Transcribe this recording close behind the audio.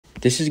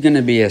This is going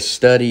to be a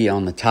study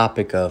on the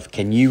topic of,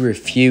 can you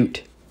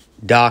refute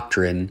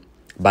doctrine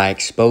by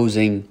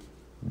exposing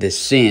the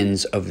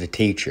sins of the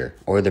teacher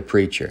or the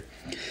preacher?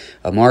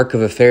 A mark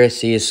of a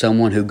Pharisee is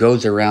someone who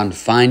goes around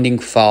finding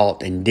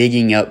fault and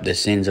digging up the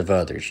sins of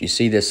others. You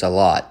see this a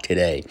lot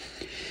today.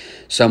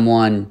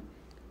 Someone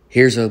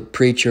hears a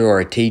preacher or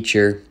a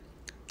teacher,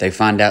 they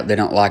find out they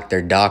don't like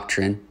their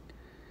doctrine,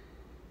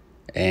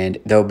 and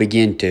they'll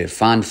begin to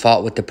find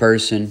fault with the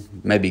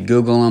person, maybe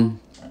Google them,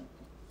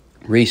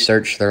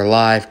 research their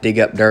life, dig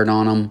up dirt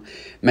on them,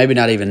 maybe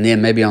not even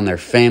them, maybe on their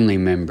family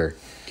member.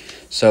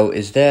 So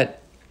is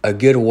that a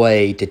good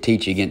way to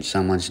teach against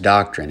someone's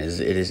doctrine?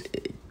 Is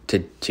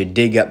to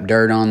dig up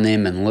dirt on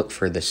them and look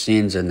for the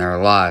sins in their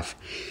life?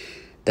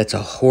 That's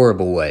a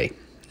horrible way,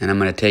 and I'm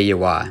going to tell you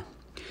why.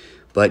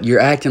 But you're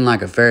acting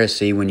like a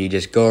Pharisee when you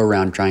just go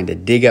around trying to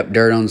dig up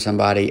dirt on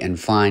somebody and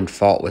find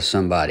fault with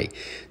somebody.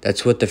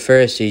 That's what the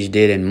Pharisees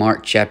did in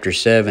Mark chapter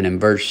 7 and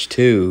verse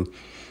 2.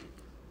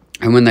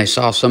 And when they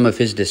saw some of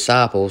his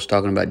disciples,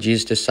 talking about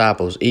Jesus'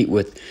 disciples, eat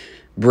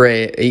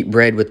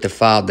bread with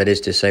defiled, that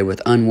is to say,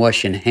 with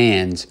unwashed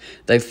hands,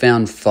 they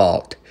found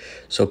fault.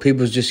 So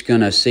people's just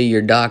going to see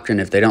your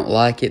doctrine. If they don't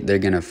like it, they're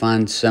going to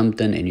find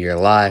something in your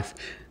life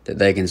that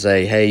they can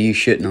say, hey, you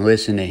shouldn't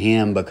listen to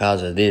him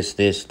because of this,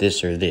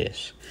 or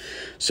this.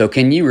 So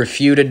can you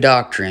refute a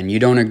doctrine you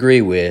don't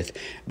agree with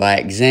by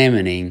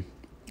examining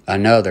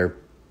another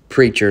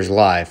preacher's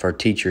life or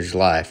teacher's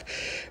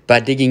life, by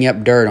digging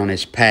up dirt on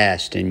his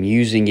past and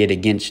using it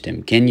against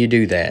him? Can you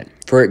do that?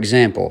 For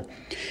example,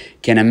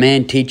 can a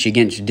man teach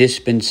against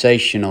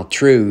dispensational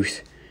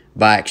truth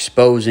by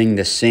exposing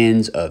the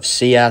sins of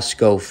C.I.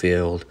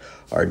 Scofield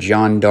or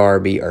John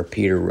Darby or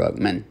Peter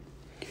Ruckman?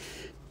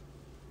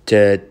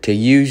 To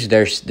use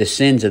the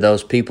sins of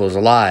those people's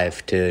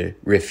life to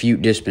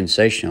refute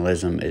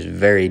dispensationalism is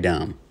very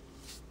dumb.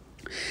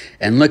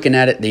 And looking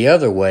at it the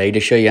other way,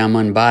 to show you I'm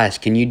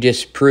unbiased, can you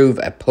disprove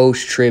a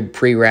post-trib,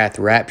 pre-wrath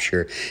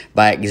rapture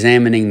by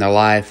examining the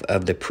life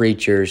of the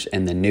preachers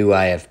and the new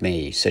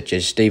IFB, such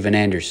as Steven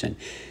Anderson?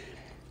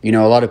 You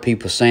know, a lot of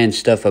people saying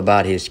stuff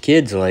about his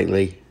kids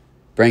lately,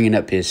 bringing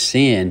up his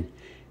sin,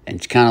 and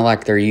it's kind of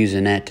like they're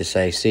using that to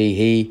say, see,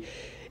 he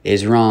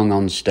is wrong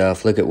on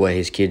stuff. Look at what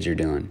his kids are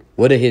doing.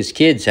 What do his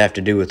kids have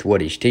to do with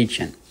what he's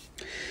teaching?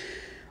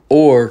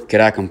 Or could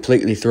I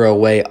completely throw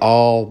away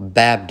all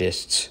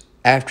Baptists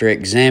after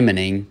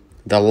examining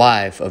the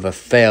life of a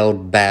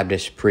failed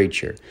Baptist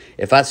preacher?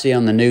 If I see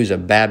on the news a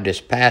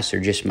Baptist pastor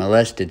just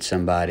molested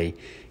somebody,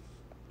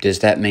 does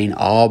that mean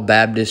all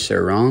Baptists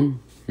are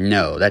wrong?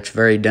 No, that's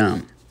very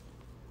dumb.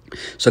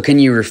 So can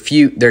you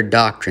refute their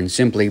doctrine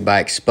simply by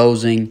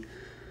exposing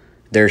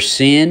their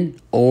sin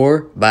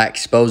or by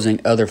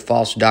exposing other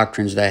false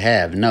doctrines they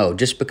have? No,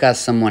 just because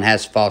someone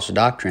has false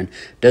doctrine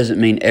doesn't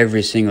mean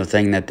every single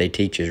thing that they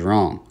teach is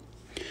wrong.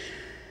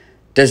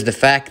 Does the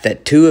fact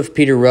that 2 of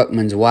Peter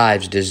Ruckman's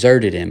wives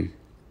deserted him,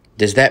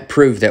 does that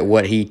prove that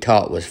what he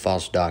taught was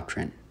false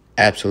doctrine?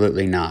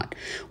 Absolutely not.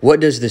 What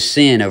does the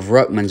sin of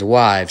Ruckman's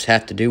wives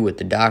have to do with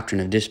the doctrine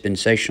of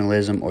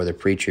dispensationalism or the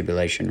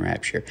pre-tribulation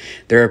rapture?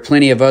 There are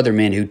plenty of other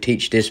men who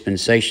teach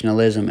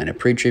dispensationalism and a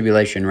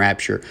pre-tribulation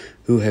rapture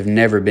who have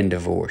never been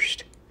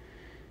divorced.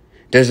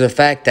 Does the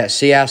fact that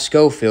C.I.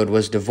 Scofield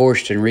was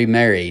divorced and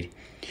remarried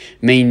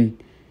mean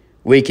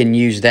we can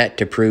use that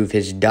to prove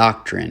his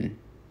doctrine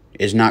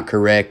is not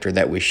correct or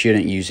that we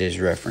shouldn't use his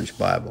reference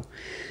Bible?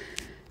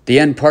 The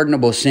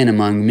unpardonable sin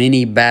among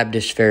many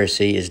Baptist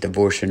Pharisees is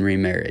divorce and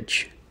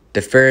remarriage.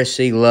 The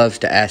Pharisee loves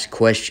to ask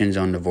questions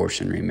on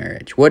divorce and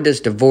remarriage. What does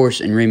divorce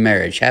and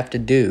remarriage have to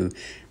do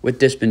with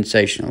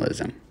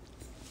dispensationalism?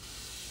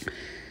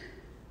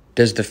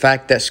 Does the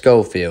fact that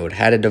Scofield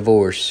had a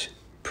divorce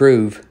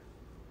prove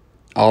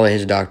all of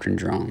his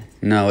doctrine's wrong?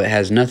 No, it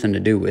has nothing to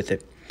do with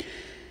it.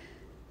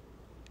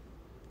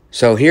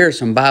 So here are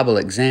some Bible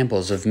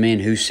examples of men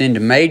who sinned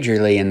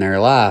majorly in their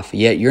life,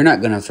 yet you're not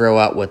going to throw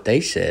out what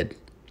they said.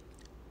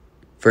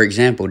 For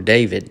example,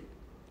 David.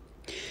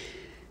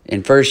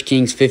 In 1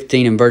 Kings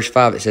 15 and verse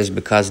 5, it says,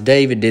 because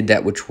David did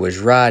that which was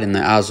right in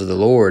the eyes of the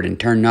Lord, and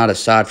turned not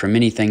aside from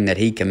anything that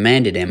he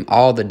commanded him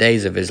all the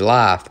days of his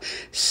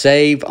life,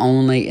 save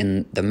only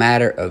in the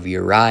matter of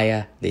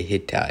Uriah the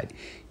Hittite.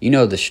 You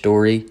know the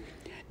story.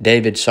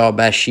 David saw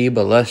Bathsheba,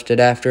 lusted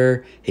after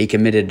her. He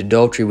committed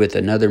adultery with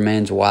another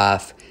man's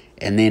wife,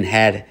 and then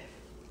had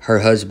her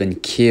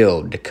husband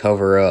killed to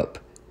cover up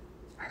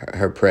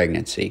her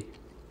pregnancy.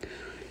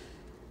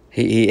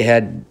 He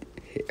had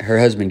her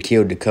husband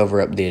killed to cover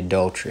up the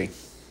adultery.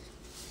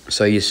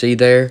 So you see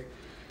there,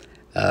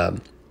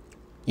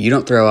 you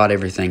don't throw out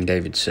everything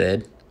David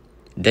said.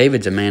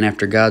 David's a man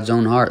after God's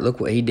own heart. Look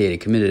what he did. He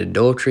committed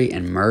adultery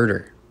and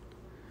murder.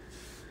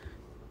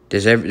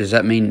 Does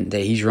that mean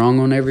that he's wrong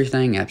on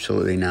everything?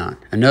 Absolutely not.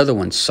 Another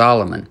one,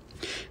 Solomon.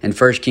 In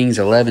 1 Kings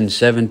 11,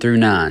 7 through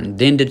 9.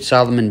 Then did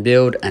Solomon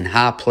build an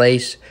high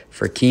place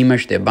for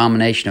Chemosh, the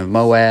abomination of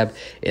Moab,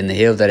 in the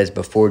hill that is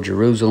before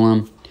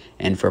Jerusalem,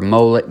 and for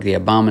Molech, the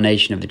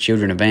abomination of the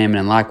children of Ammon,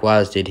 and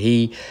likewise did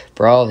he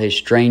for all his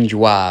strange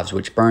wives,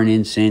 which burn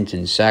incense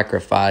and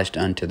sacrificed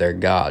unto their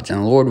gods. And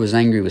the Lord was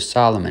angry with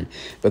Solomon,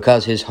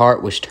 because his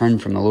heart was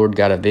turned from the Lord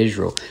God of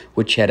Israel,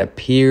 which had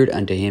appeared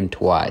unto him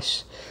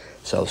twice.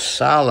 So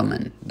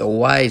Solomon, the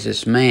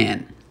wisest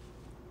man,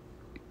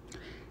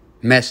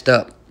 messed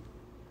up.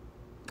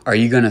 Are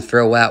you going to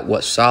throw out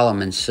what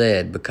Solomon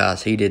said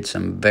because he did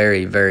some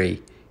very,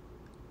 very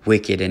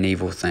wicked and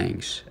evil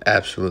things?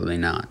 Absolutely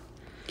not.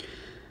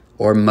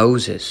 Or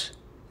Moses.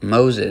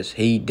 Moses,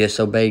 he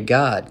disobeyed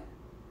God.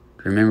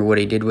 Remember what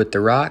he did with the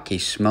rock? He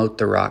smote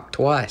the rock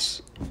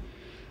twice.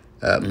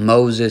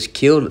 Moses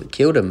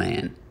killed a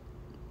man.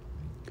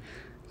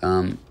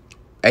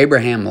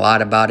 Abraham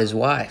lied about his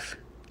wife.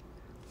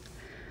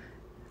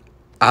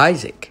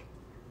 Isaac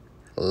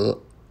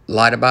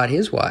lied about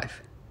his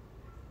wife.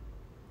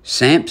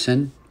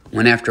 Samson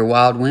went after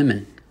wild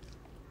women.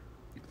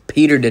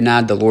 Peter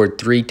denied the Lord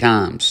 3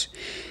 times.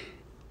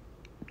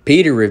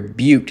 Peter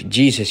rebuked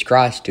Jesus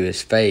Christ to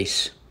his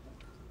face.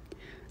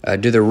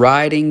 Do the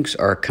writings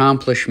or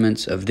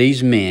accomplishments of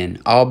these men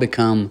all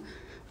become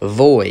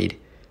void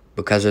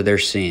because of their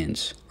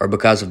sins or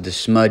because of the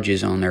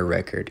smudges on their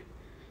record?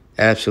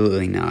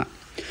 Absolutely not.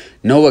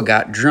 Noah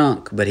got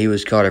drunk, but he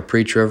was called a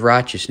preacher of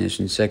righteousness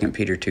in 2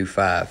 Peter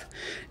 2:5.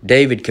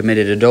 David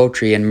committed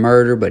adultery and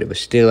murder, but it was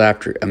still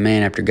after a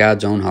man after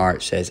God's own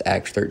heart, says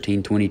Acts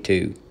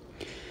 13:22.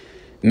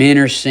 Men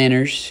are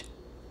sinners.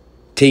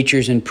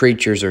 Teachers and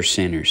preachers are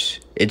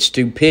sinners. It's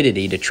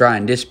stupidity to try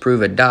and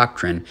disprove a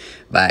doctrine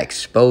by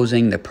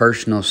exposing the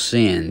personal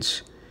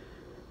sins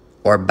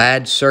or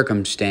bad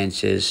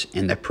circumstances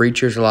in the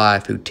preacher's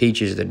life who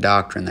teaches the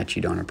doctrine that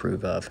you don't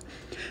approve of.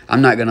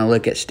 I'm not going to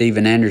look at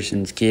Steven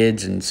Anderson's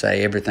kids and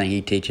say everything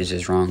he teaches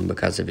is wrong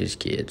because of his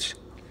kids.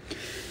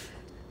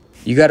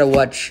 You got to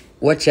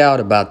watch out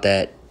about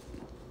that,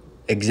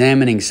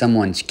 examining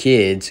someone's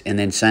kids and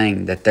then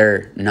saying that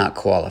they're not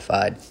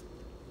qualified.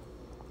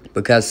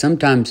 Because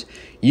sometimes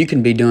you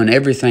can be doing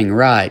everything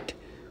right,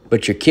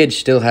 but your kids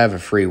still have a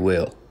free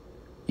will.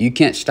 You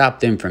can't stop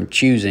them from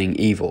choosing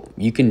evil.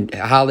 You can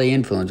highly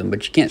influence them,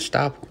 but you can't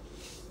stop them.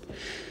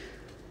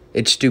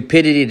 It's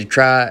stupidity to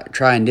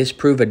try and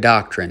disprove a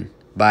doctrine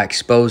by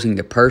exposing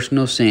the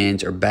personal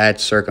sins or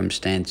bad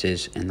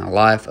circumstances in the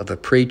life of a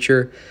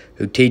preacher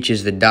who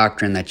teaches the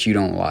doctrine that you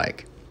don't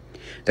like.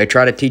 They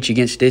try to teach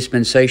against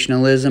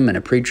dispensationalism and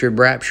a preacher of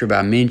rapture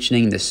by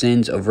mentioning the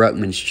sins of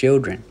Ruckman's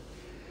children.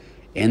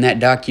 In that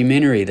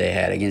documentary they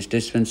had against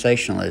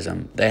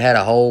dispensationalism, they had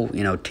a whole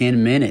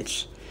 10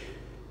 minutes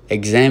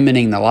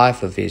examining the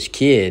life of his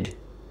kid,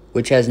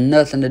 which has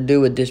nothing to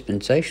do with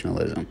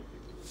dispensationalism.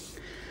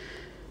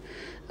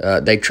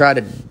 They try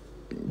to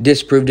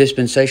disprove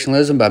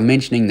dispensationalism by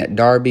mentioning that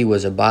Darby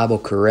was a Bible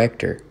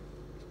corrector.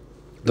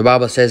 The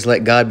Bible says,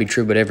 let God be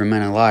true, but every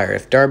man a liar.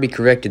 If Darby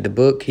corrected the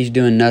book, he's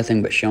doing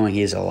nothing but showing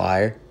he is a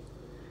liar.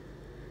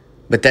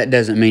 But that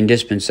doesn't mean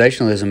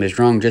dispensationalism is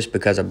wrong just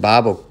because a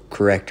Bible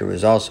corrector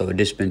was also a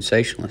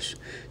dispensationalist.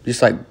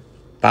 Just like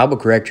Bible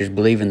correctors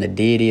believe in the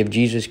deity of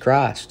Jesus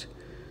Christ.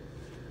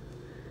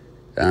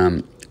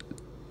 Does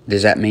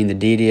that mean the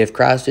deity of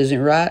Christ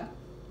isn't right?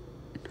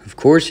 Of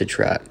course it's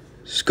right.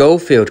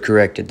 Schofield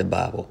corrected the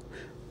Bible.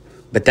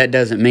 But that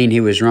doesn't mean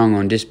he was wrong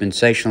on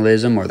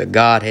dispensationalism or the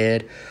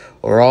Godhead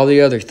or all the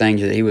other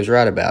things that he was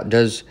right about.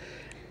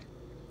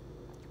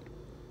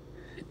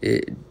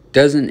 It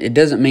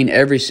doesn't mean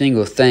every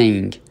single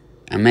thing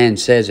a man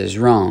says is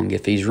wrong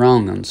if he's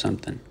wrong on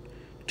something.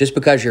 Just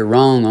because you're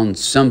wrong on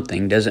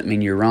something doesn't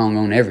mean you're wrong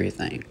on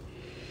everything.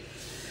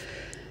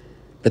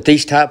 But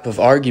these type of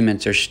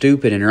arguments are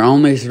stupid and are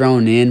only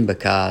thrown in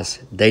because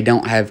they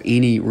don't have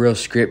any real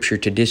scripture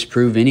to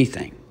disprove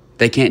anything.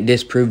 They can't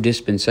disprove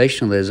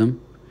dispensationalism,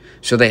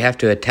 so they have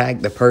to attack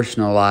the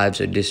personal lives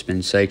of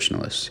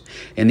dispensationalists.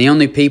 And the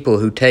only people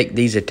who take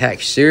these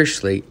attacks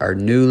seriously are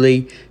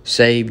newly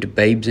saved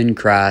babes in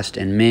Christ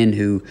and men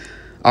who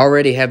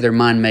already have their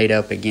mind made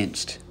up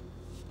against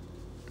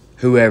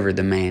whoever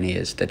the man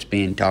is that's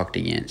being talked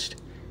against.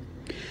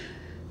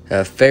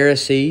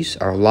 Pharisees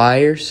are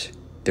liars.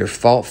 They're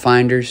fault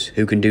finders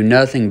who can do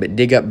nothing but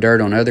dig up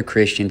dirt on other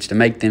Christians to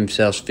make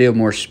themselves feel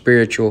more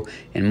spiritual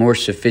and more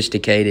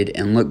sophisticated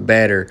and look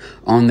better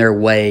on their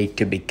way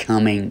to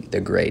becoming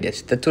the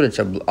greatest. That's what it's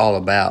all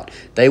about.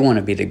 They want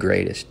to be the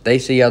greatest. They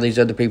see all these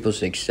other people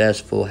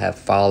successful, have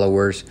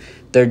followers.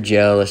 They're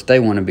jealous. They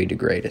want to be the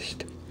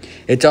greatest.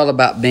 It's all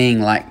about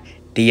being like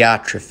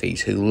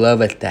Diotrephes, who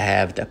loveth to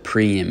have the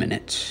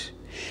preeminence.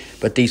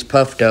 But these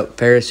puffed up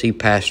Pharisee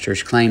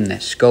pastors claim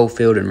that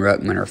Schofield and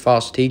Ruckman are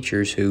false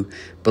teachers who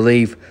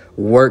believe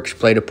works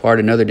played a part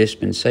in other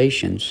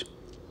dispensations.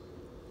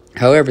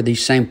 However,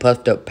 these same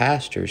puffed up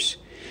pastors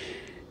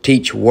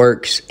teach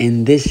works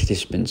in this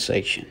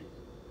dispensation.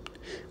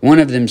 One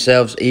of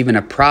themselves, even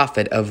a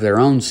prophet of their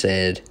own,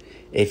 said,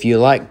 if you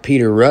like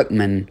Peter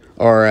Ruckman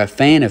or are a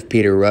fan of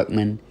Peter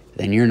Ruckman,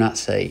 then you're not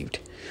saved.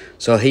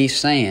 So he's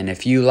saying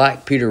if you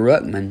like Peter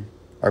Ruckman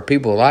or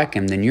people like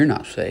him, then you're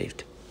not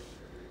saved.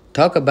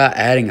 Talk about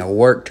adding a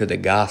work to the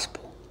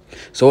gospel.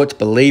 So let's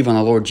believe on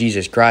the Lord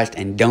Jesus Christ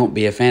and don't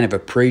be a fan of a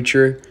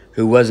preacher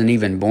who wasn't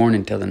even born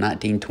until the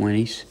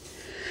 1920s.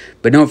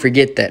 But don't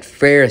forget that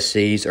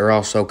Pharisees are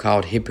also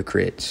called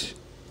hypocrites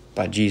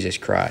by Jesus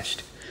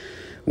Christ.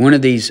 One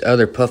of these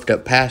other puffed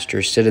up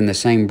pastors said in the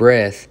same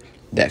breath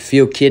that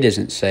Phil Kidd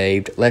isn't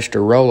saved, Lester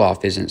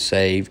Roloff isn't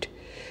saved,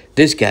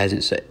 this guy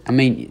isn't saved. I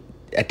mean,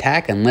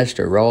 attacking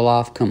Lester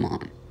Roloff, come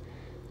on.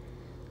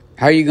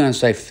 How are you going to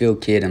say Phil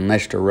Kidd and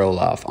Lester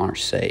Roloff aren't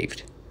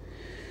saved?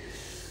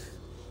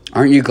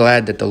 Aren't you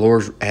glad that the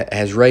Lord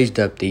has raised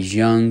up these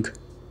young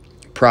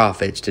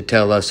prophets to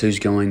tell us who's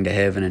going to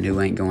heaven and who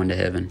ain't going to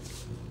heaven?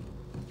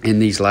 In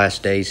these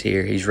last days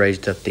here, He's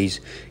raised up these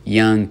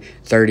young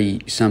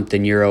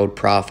 30-something-year-old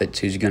prophets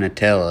who's going to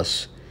tell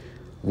us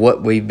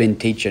what we've been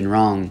teaching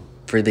wrong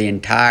for the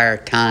entire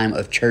time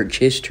of church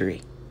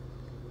history.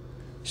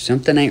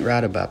 Something ain't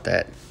right about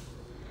that.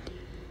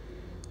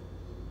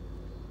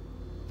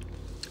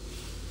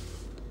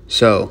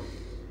 So,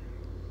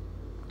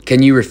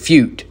 can you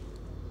refute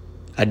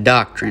a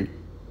doctrine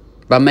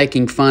by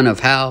making fun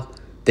of how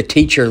the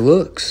teacher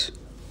looks?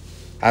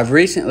 I've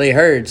recently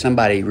heard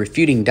somebody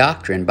refuting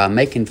doctrine by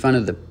making fun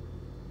of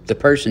the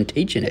person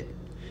teaching it.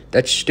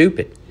 That's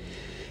stupid.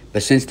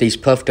 But since these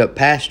puffed up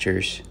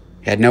pastors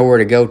had nowhere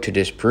to go to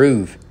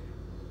disprove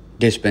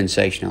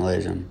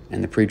dispensationalism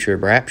and the preacher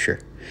of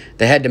rapture,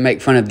 they had to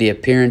make fun of the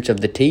appearance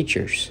of the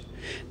teachers.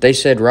 They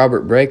said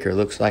Robert Breaker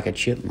looks like a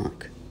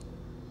chipmunk,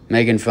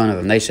 making fun of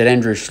him. They said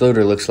Andrew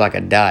Schluter looks like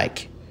a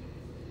dyke.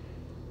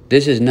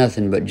 This is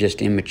nothing but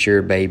just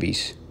immature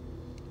babies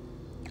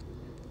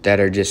that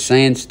are just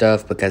saying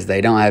stuff because they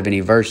don't have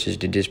any verses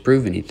to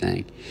disprove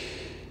anything.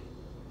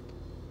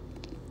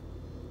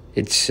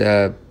 It's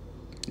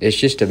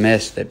just a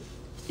mess that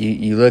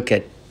you look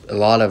at a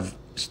lot of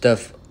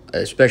stuff,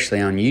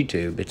 especially on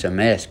YouTube. It's a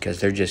mess because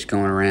they're just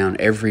going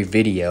around. Every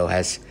video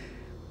has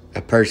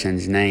a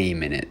person's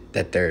name in it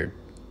that they're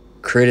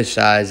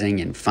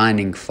criticizing and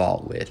finding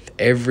fault with.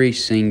 Every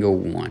single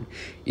one.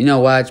 You know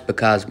why? It's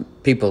because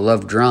people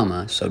love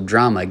drama, so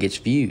drama gets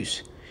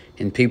views.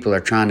 And people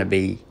are trying to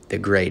be the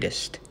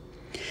greatest.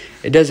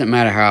 It doesn't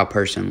matter how a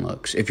person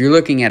looks. If you're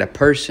looking at a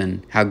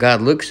person, how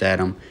God looks at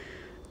them,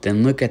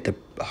 then look at the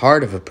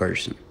heart of a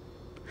person.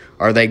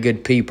 Are they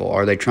good people?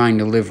 Are they trying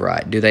to live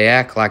right? Do they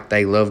act like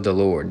they love the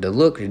Lord? The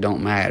looks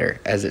don't matter,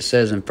 as it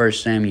says in 1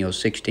 Samuel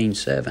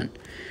 16:7.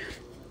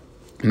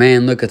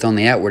 Man looketh on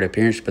the outward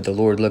appearance, but the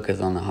Lord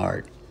looketh on the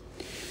heart.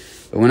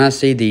 But when I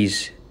see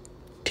these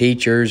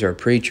teachers or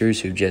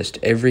preachers who just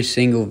every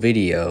single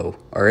video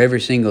or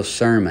every single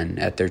sermon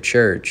at their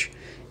church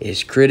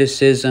is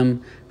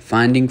criticism,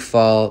 finding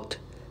fault,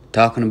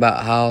 talking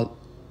about how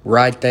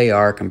right they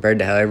are compared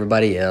to how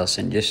everybody else,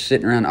 and just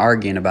sitting around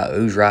arguing about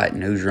who's right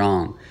and who's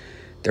wrong,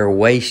 they're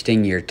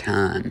wasting your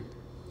time.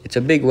 It's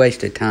a big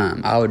waste of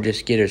time. I would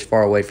just get as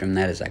far away from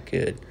that as I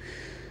could.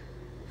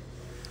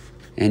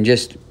 And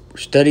just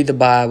study the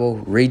Bible,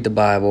 read the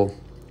Bible,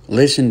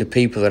 listen to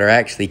people that are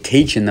actually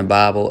teaching the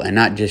Bible and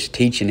not just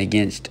teaching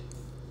against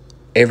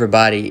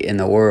everybody in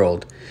the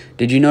world.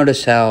 Did you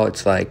notice how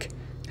it's like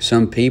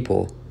some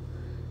people,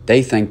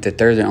 they think that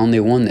they're the only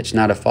one that's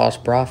not a false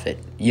prophet?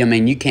 I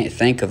mean, you can't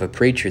think of a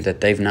preacher that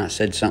they've not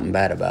said something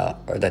bad about,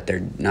 or that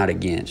they're not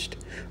against,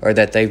 or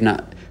that they've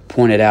not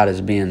pointed out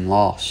as being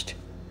lost.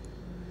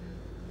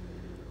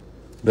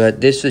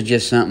 But this is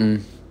just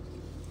something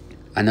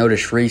I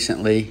noticed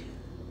recently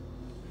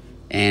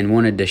and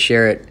wanted to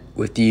share it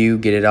with you,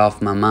 get it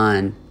off my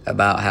mind,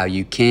 about how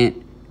you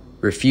can't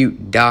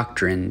refute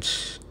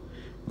doctrines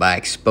by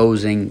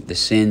exposing the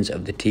sins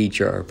of the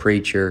teacher or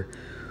preacher.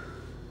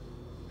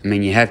 I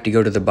mean, you have to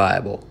go to the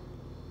Bible.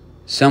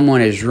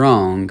 Someone is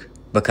wrong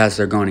because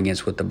they're going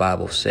against what the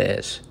Bible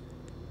says,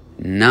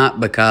 not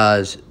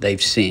because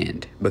they've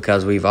sinned,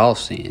 because we've all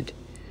sinned.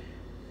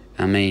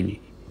 I mean,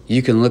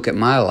 you can look at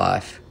my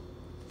life.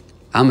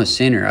 I'm a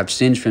sinner. I've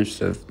sinned since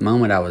the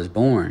moment I was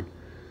born.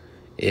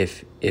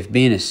 If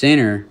being a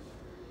sinner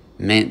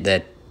meant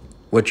that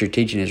what you're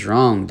teaching is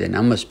wrong, then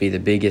I must be the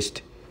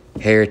biggest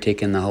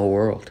heretic in the whole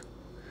world.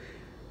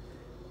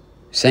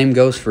 Same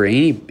goes for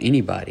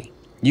anybody.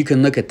 You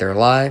can look at their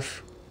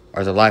life,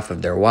 or the life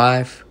of their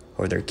wife,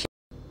 or their kids.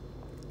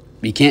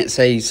 You can't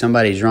say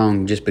somebody's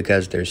wrong just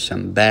because there's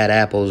some bad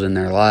apples in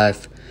their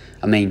life.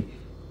 I mean,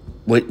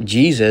 with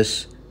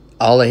Jesus,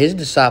 all of his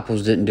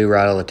disciples didn't do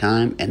right all the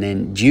time. And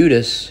then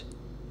Judas,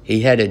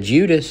 he had a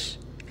Judas.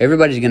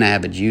 Everybody's going to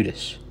have a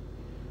Judas.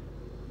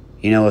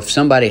 You know, if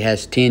somebody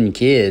has 10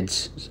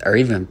 kids, or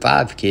even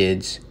 5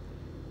 kids,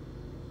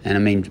 and I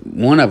mean,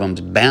 one of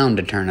them's bound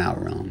to turn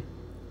out wrong.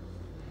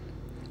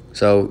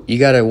 So you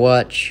got to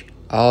watch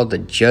all the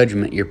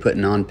judgment you're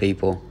putting on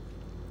people.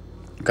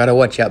 Got to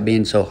watch out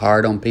being so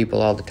hard on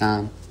people all the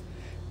time.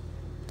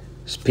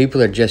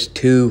 People are just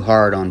too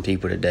hard on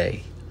people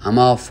today. I'm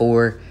all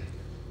for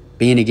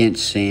being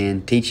against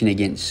sin, teaching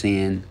against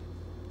sin,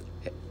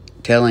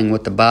 telling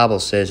what the Bible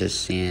says is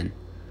sin.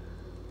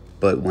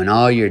 But when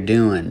all you're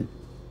doing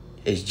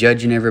is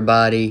judging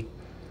everybody,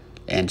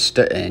 and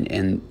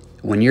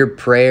when your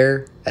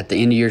prayer at the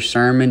end of your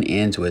sermon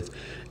ends with,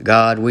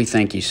 God, we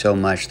thank you so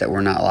much that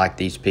we're not like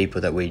these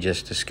people that we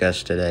just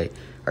discussed today,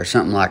 or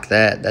something like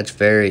that. That's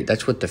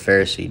what the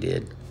Pharisee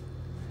did.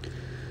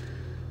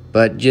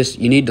 But just,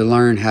 you need to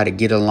learn how to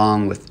get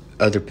along with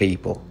other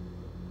people.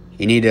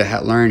 You need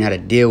to learn how to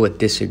deal with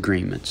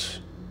disagreements.